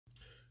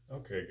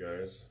Okay,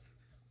 guys,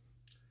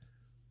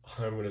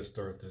 I'm going to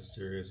start this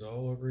series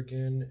all over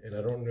again, and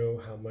I don't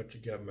know how much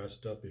it got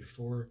messed up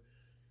before,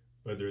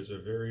 but there's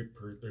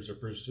a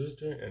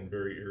persistent and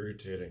very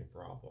irritating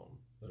problem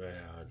that I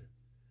had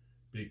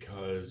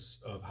because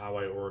of how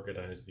I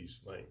organize these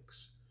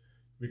links.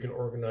 We can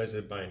organize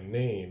it by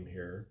name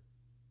here,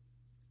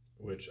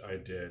 which I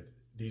did.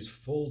 These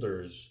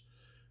folders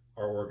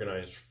are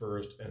organized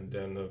first, and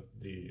then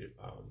the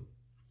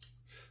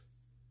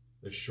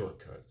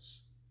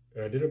shortcuts.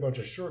 And I did a bunch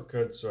of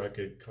shortcuts so I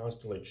could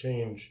constantly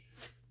change,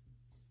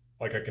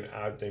 like I can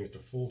add things to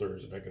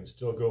folders and I can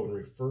still go and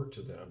refer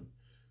to them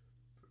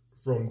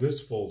from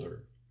this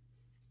folder.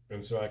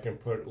 And so I can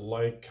put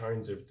like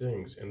kinds of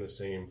things in the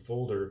same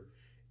folder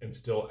and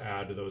still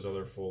add to those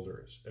other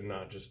folders and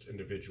not just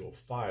individual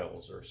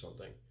files or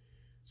something.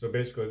 So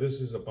basically this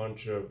is a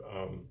bunch of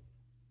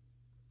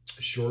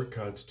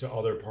shortcuts to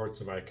other parts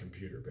of my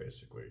computer,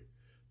 basically,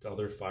 to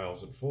other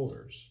files and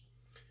folders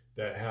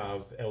that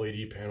have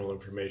LED panel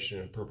information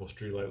and purple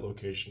streetlight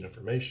location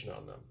information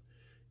on them,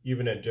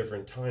 even at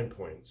different time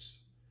points.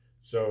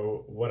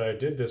 So what I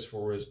did this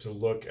for is to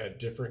look at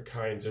different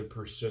kinds of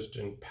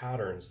persistent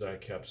patterns that I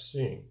kept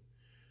seeing.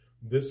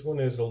 This one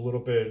is a little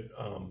bit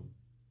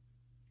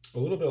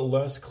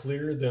less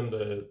clear than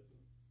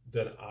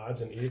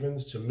odds and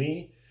evens to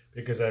me,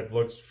 because I've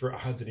looked for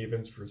odds and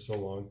evens for so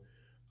long.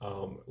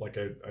 Like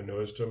I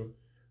noticed them,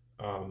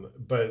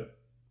 but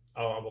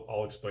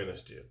I'll explain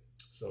this to you.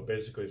 So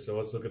basically,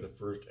 let's look at the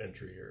first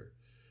entry here.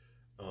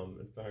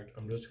 In fact,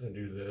 I'm just going to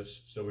do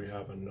this so we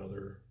have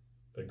another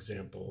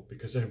example,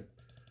 because I've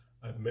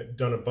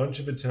done a bunch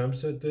of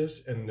attempts at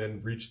this and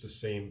then reached the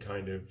same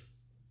kind of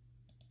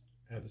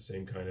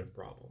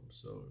problem.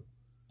 So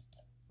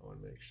I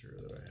want to make sure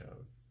that I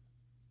have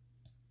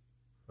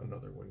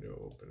another window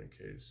open in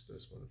case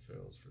this one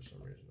fails for some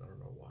reason. I don't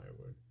know why it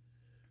would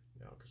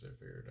now, because I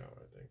figured it out,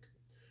 I think.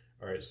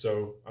 All right,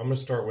 so I'm going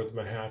to start with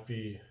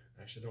Mahaffey.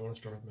 Actually, I don't want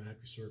to start with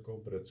Mahaffey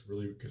Circle, but it's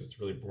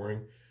really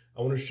boring.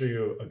 I want to show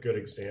you a good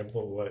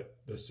example of what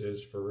this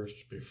is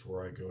first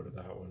before I go to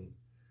that one,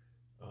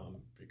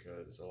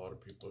 because a lot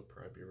of people would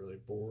probably be really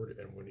bored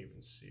and wouldn't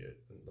even see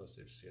it unless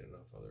they've seen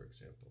enough other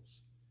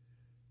examples.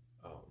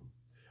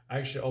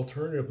 Actually,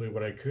 alternatively,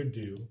 what I could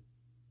do,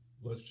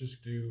 I'm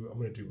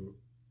going to do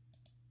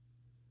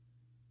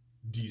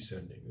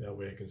descending. That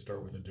way I can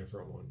start with a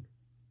different one.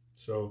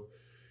 So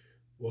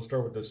we'll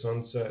start with the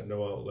sunset,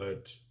 no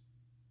outlet,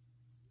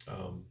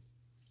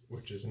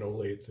 which is no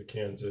Olathe to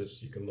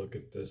Kansas. You can look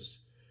at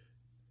this.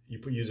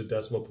 Use a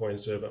decimal point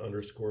instead of an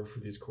underscore for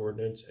these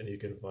coordinates, and you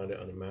can find it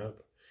on a map.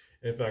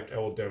 In fact, I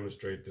will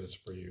demonstrate this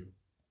for you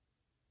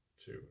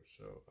too.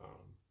 So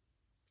I'll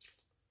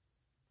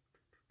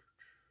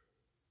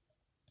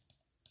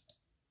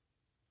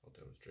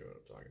demonstrate what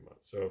I'm talking about.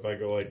 So if I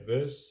go like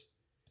this,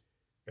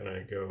 and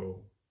I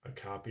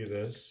copy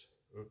this,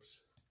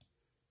 oops.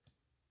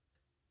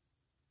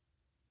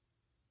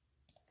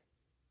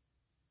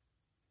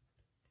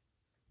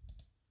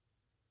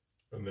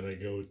 And then I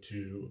go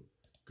to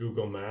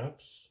Google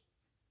Maps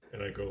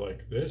and I go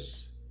like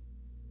this.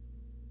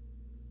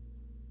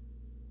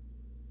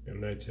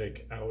 And I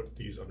take out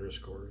these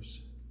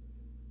underscores.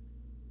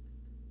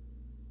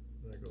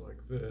 And I go like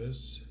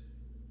this.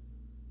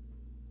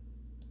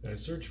 And I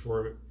search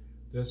for it.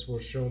 This will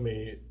show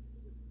me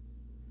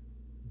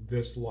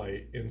this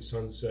light in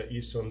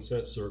East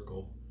Sunset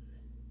Circle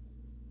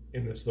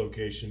in this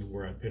location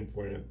where I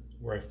pinpointed,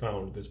 where I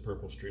found this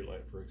purple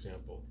streetlight, for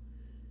example.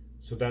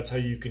 So that's how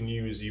you can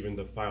use even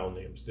the file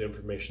names, the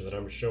information that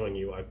I'm showing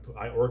you.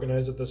 I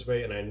organized it this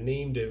way, and I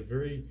named it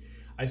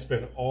I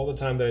spent all the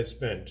time that I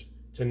spent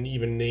to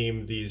even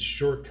name these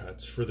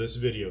shortcuts for this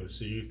video,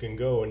 so you can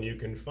go and you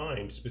can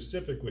find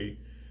specifically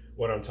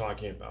what I'm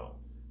talking about.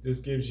 This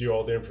gives you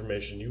all the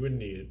information you would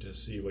need to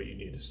see what you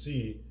need to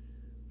see,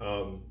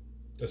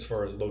 as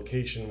far as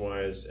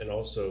location-wise, and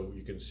also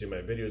you can see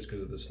my videos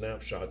because of the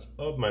snapshots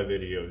of my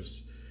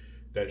videos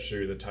that show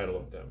you the title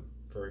of them,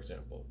 for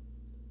example.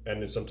 And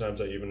then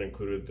sometimes I even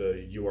included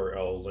the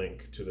URL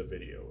link to the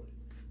video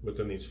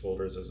within these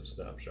folders as a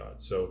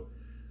snapshot. So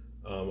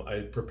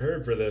I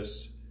prepared for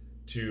this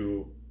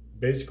to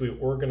basically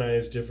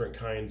organize different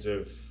kinds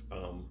of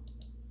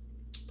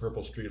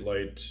purple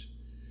streetlight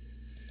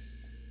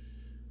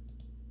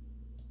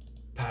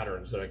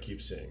patterns that I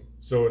keep seeing.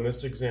 So in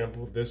this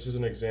example, this is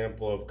an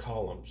example of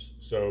columns.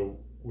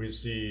 So we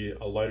see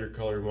a lighter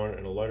colored one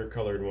and a lighter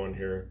colored one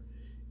here,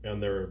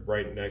 and they're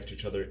right next to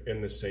each other in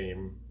the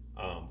same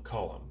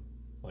column.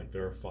 Like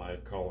there are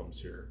 5 columns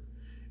here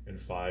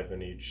and 5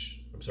 in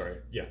each. I'm sorry,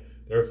 yeah,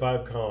 there are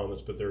 5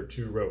 columns, but there are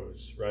 2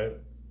 rows, right?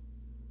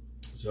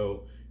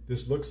 So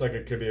this looks like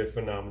it could be a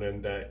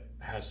phenomenon that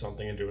has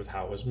something to do with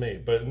how it was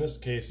made. But in this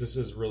case, this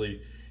is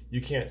really,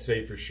 you can't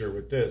say for sure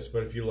with this,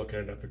 but if you look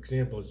at enough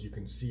examples, you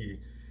can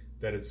see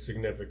that it's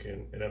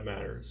significant and it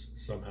matters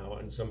somehow,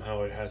 and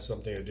somehow it has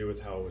something to do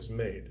with how it was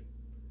made.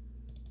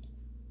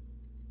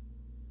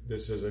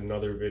 This is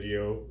another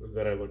video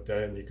that I looked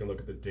at, and you can look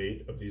at the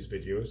date of these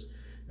videos.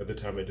 At the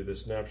time I did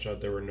this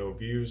snapshot, there were no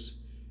views.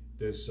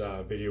 This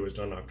video was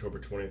done October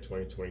 20th,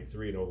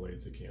 2023 in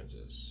Olathe,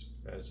 Kansas,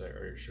 as I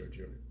already showed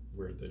you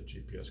where the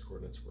GPS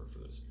coordinates were for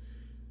this.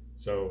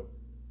 So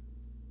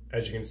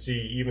as you can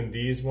see, even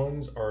these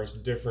ones are a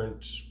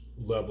different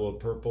level of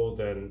purple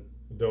than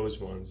those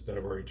ones that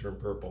have already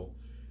turned purple,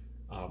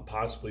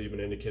 possibly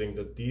even indicating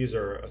that these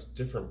are a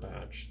different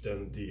batch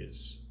than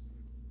these.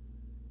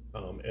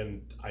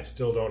 And I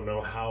still don't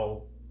know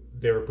how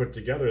they were put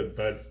together,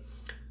 but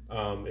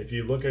if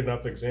you look at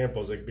enough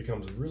examples, it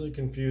becomes really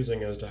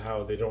confusing as to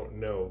how they don't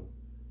know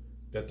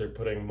that they're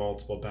putting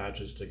multiple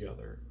batches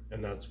together.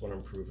 And that's what I'm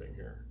proving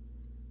here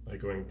by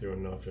going through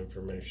enough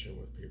information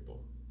with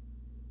people,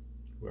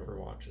 whoever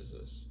watches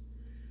this.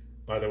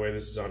 By the way,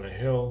 this is on a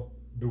hill.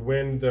 The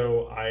wind,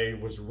 though, I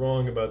was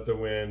wrong about the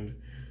wind.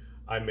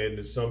 I made an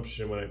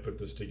assumption when I put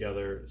this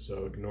together,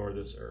 so ignore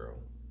this arrow.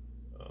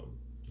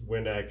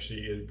 Wind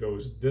actually, it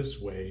goes this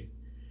way,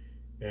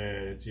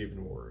 and it's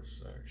even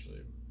worse,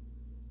 actually,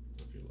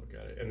 if you look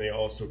at it. And they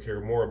also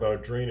care more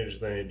about drainage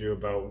than they do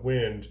about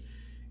wind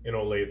in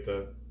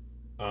Olathe,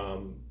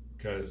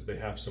 because they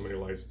have so many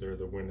lights there,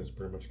 the wind is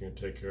pretty much going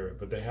to take care of it.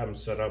 But they have them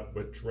set up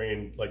with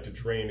to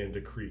drain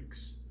into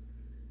creeks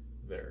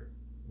there,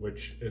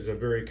 which is a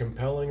very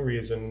compelling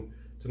reason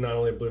to not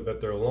only believe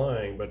that they're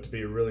lying, but to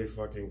be really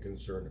fucking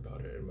concerned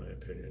about it, in my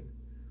opinion.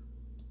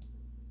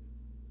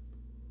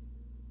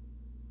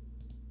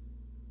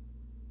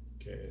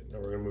 Okay, now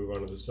we're going to move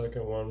on to the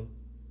second one.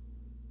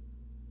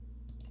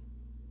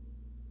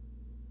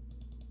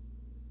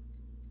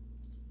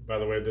 By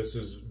the way, this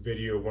is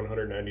video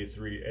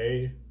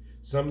 193A.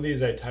 Some of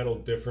these I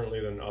titled differently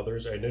than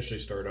others. I initially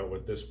started out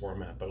with this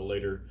format, but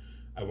later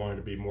I wanted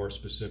to be more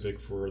specific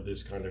for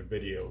this kind of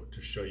video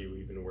to show you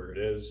even where it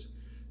is.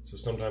 So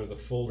sometimes the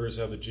folders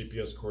have the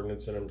GPS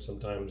coordinates in them,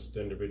 sometimes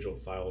the individual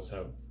files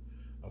have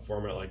a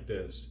format like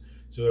this.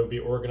 So they'll be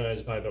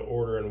organized by the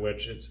order in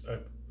which it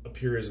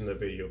appears in the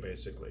video,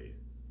 basically.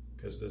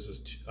 Because this is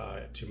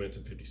 2 minutes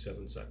and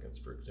 57 seconds,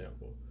 for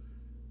example,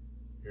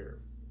 here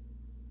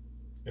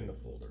in the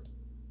folder.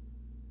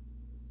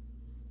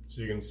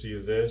 So you can see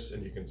this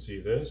and you can see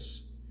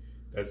this.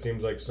 That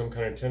seems like some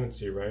kind of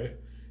tendency, right?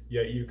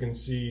 Yet you can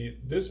see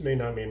this may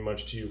not mean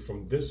much to you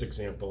from this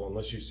example,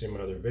 unless you've seen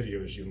my other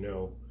videos. You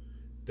know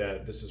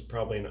that this is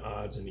probably an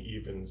odds and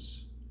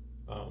evens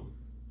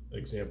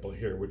example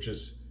here, which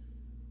is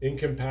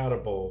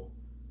incompatible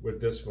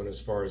with this one as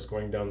far as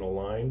going down the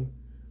line,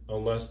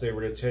 unless they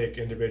were to take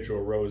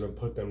individual rows and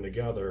put them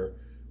together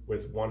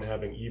with one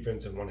having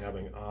evens and one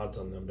having odds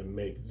on them to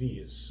make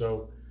these.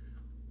 So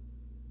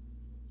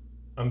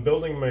I'm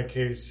building my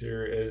case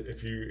here.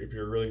 If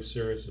you're really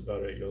serious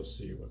about it, you'll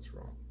see what's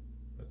wrong,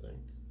 I think.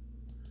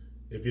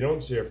 If you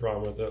don't see a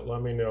problem with it,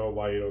 let me know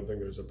why you don't think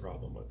there's a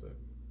problem with it.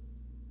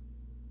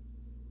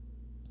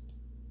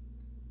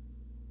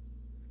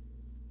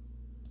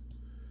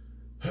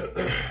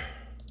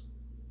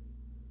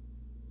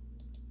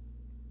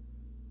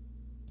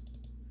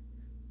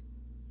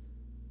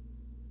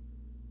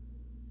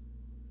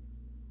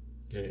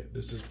 Okay,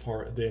 this is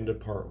the end of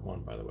part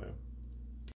one, by the way.